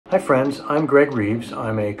Hi friends, I'm Greg Reeves.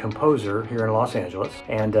 I'm a composer here in Los Angeles,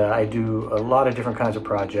 and I do a lot of different kinds of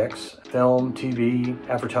projects, film, TV,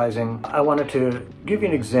 advertising. I wanted to give you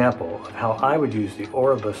an example of how I would use the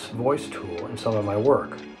Auribus Voice tool in some of my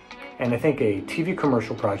work. And I think a TV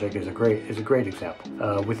commercial project is a great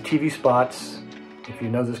example. With TV spots, if you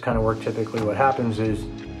know this kind of work, typically what happens is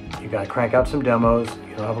you got to crank out some demos,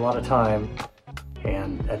 you don't have a lot of time,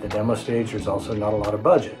 and at the demo stage there's also not a lot of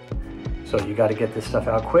budget. So you got to get this stuff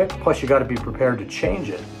out quick, plus you got to be prepared to change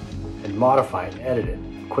it and modify it and edit it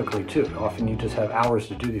quickly too. Often you just have hours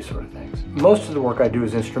to do these sort of things. Most of the work I do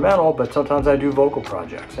is instrumental, but sometimes I do vocal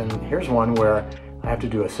projects. And here's one where I have to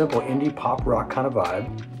do a simple indie pop rock kind of vibe,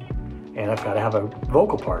 and I've got to have a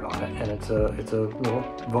vocal part on it. And it's a little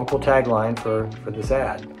vocal tagline for this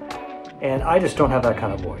ad. And I just don't have that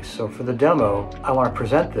kind of voice. So for the demo, I want to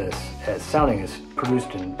present this as sounding as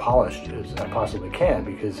produced and polished as I possibly can,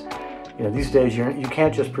 because you know, these days you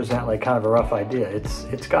can't just present like kind of a rough idea.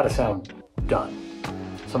 It's got to sound done.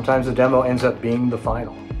 Sometimes the demo ends up being the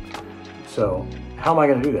final. So how am I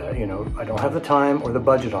going to do that? You know, I don't have the time or the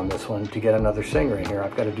budget on this one to get another singer in here.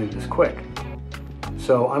 I've got to do this quick.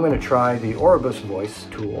 So I'm going to try the Auribus Voice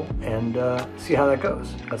tool and see how that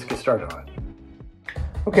goes. Let's get started on it.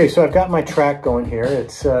 Okay, so I've got my track going here.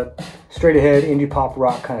 It's straight ahead indie pop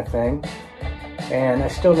rock kind of thing. And I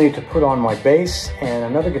still need to put on my bass and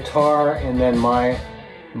another guitar and then my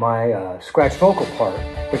scratch vocal part,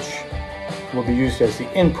 which will be used as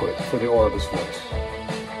the input for the Auribus Voice.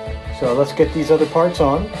 So let's get these other parts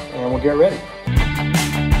on and we'll get ready.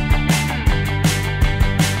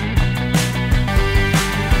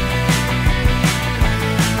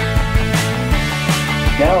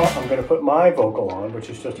 Now I'm going to put my vocal on, which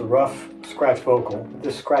is just a rough scratch vocal.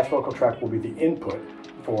 This scratch vocal track will be the input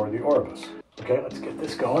for the Auribus. Okay, let's get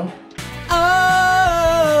this going.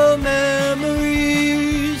 Oh,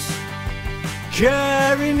 memories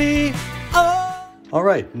carry me on. All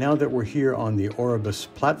right, now that we're here on the Auribus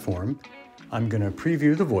platform, I'm going to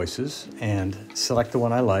preview the voices and select the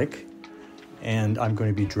one I like. And I'm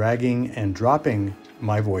going to be dragging and dropping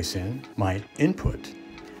my voice in, my input.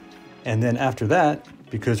 And then after that,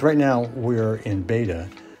 because right now we're in beta,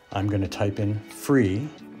 I'm going to type in free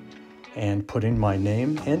and put in my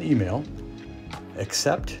name and email.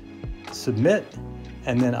 Accept, submit,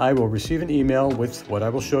 and then I will receive an email with what I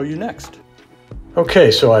will show you next.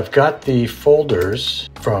 Okay, so I've got the folders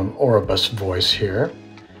from Auribus Voice here,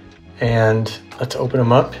 and let's open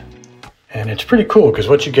them up. And it's pretty cool because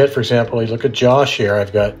what you get, for example, you look at Josh here,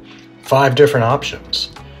 I've got 5 different options.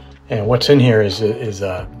 And what's in here is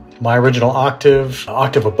my original octave,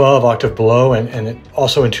 octave above, octave below, and it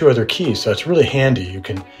also in 2 other keys. So it's really handy. You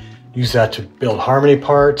can use that to build harmony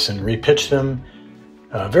parts and repitch them.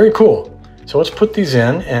 Very cool. So let's put these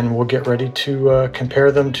in and we'll get ready to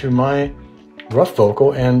compare them to my rough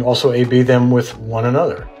vocal and also A/B them with one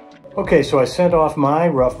another. Okay, so I sent off my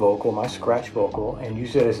rough vocal, my scratch vocal, and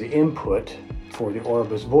used it as the input for the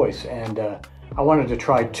Auribus Voice. And I wanted to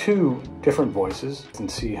try 2 different voices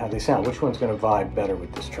and see how they sound. Which one's going to vibe better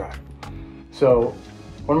with this track? So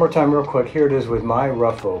one more time real quick. Here it is with my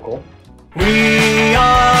rough vocal. We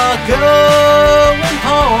are going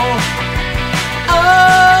home.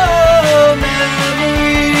 Oh,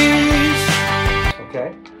 memories.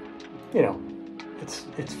 Okay, you know,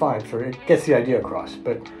 it's fine for it gets the idea across,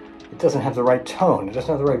 but it doesn't have the right tone. It doesn't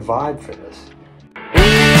have the right vibe for this. We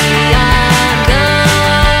are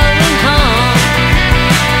going home.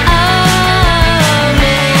 Oh,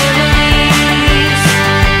 memories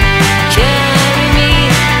carry me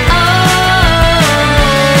on.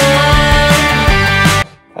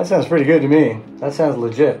 That sounds pretty good to me. That sounds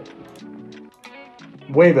legit.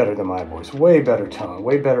 Way better than my voice, way better tone,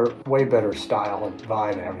 way better style and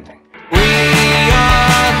vibe and everything. We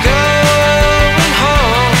are going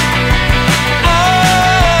home.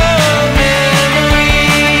 Oh,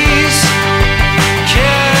 memories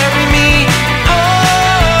carry me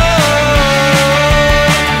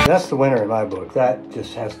on. That's the winner in my book. That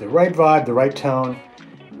just has the right vibe, the right tone,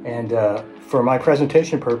 and for my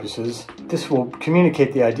presentation purposes, this will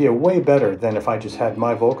communicate the idea way better than if I just had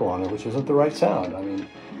my vocal on it, which isn't the right sound. I mean,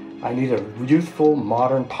 I need a youthful,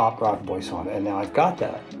 modern pop rock voice on it, and now I've got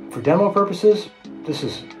that. For demo purposes, this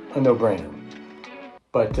is a no-brainer.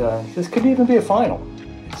 But this could even be a final.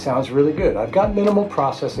 It sounds really good. I've got minimal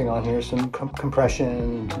processing on here, some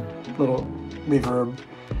compression, little reverb,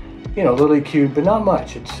 you know, a little EQ, but not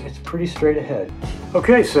much. It's pretty straight ahead.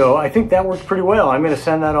 Okay, so I think that worked pretty well. I'm going to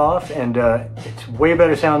send that off, and it's way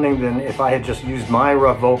better sounding than if I had just used my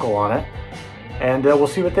rough vocal on it. And we'll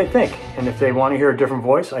see what they think. And if they want to hear a different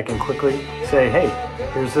voice, I can quickly say, hey,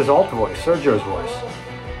 here's this alt voice, Sergio's voice.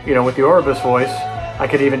 You know, with the Auribus Voice, I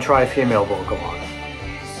could even try a female vocal on it.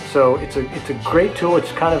 So it's a great tool.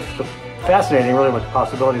 It's kind of fascinating, really, what the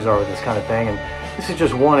possibilities are with this kind of thing. And this is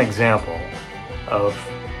just one example of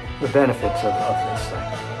the benefits of this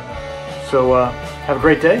thing. So have a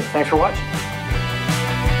great day. Thanks for watching.